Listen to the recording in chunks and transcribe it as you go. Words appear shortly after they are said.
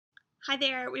Hi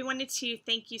there. We wanted to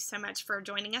thank you so much for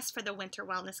joining us for the Winter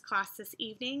Wellness class this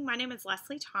evening. My name is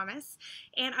Leslie Thomas,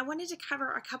 and I wanted to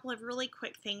cover a couple of really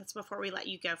quick things before we let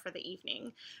you go for the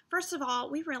evening. First of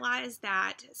all, we realize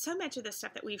that so much of the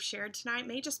stuff that we've shared tonight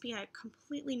may just be a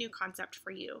completely new concept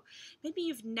for you. Maybe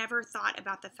you've never thought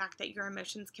about the fact that your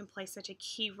emotions can play such a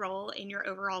key role in your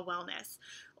overall wellness,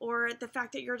 or the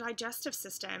fact that your digestive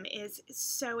system is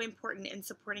so important in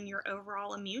supporting your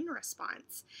overall immune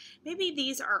response. Maybe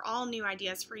these are all new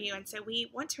ideas for you, and so we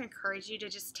want to encourage you to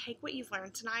just take what you've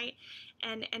learned tonight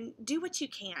and do what you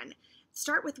can.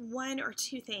 Start with one or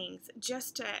two things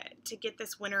just to get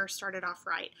this winter started off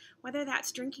right. Whether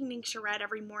that's drinking Ningxia Red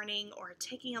every morning, or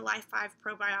taking a Life 5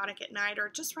 probiotic at night, or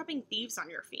just rubbing thieves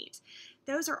on your feet.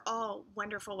 Those are all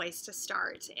wonderful ways to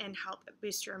start and help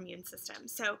boost your immune system.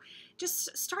 So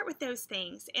just start with those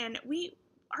things, and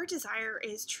our desire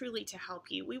is truly to help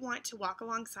you. We want to walk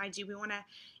alongside you. We want to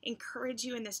encourage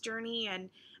you in this journey and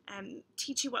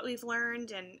teach you what we've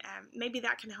learned, and maybe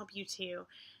that can help you too.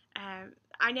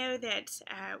 I know that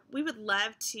we would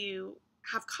love to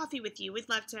have coffee with you. We'd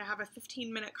love to have a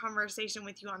 15-minute conversation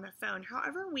with you on the phone.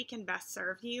 However we can best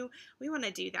serve you, we want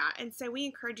to do that. And so we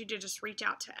encourage you to just reach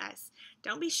out to us.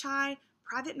 Don't be shy.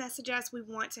 Private message us. We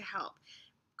want to help.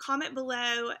 Comment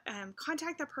below,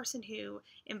 contact the person who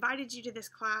invited you to this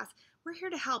class. We're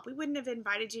here to help. We wouldn't have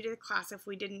invited you to the class if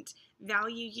we didn't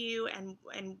value you and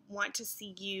want to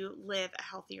see you live a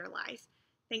healthier life.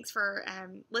 Thanks for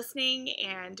listening,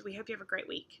 and we hope you have a great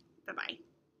week. Bye-bye.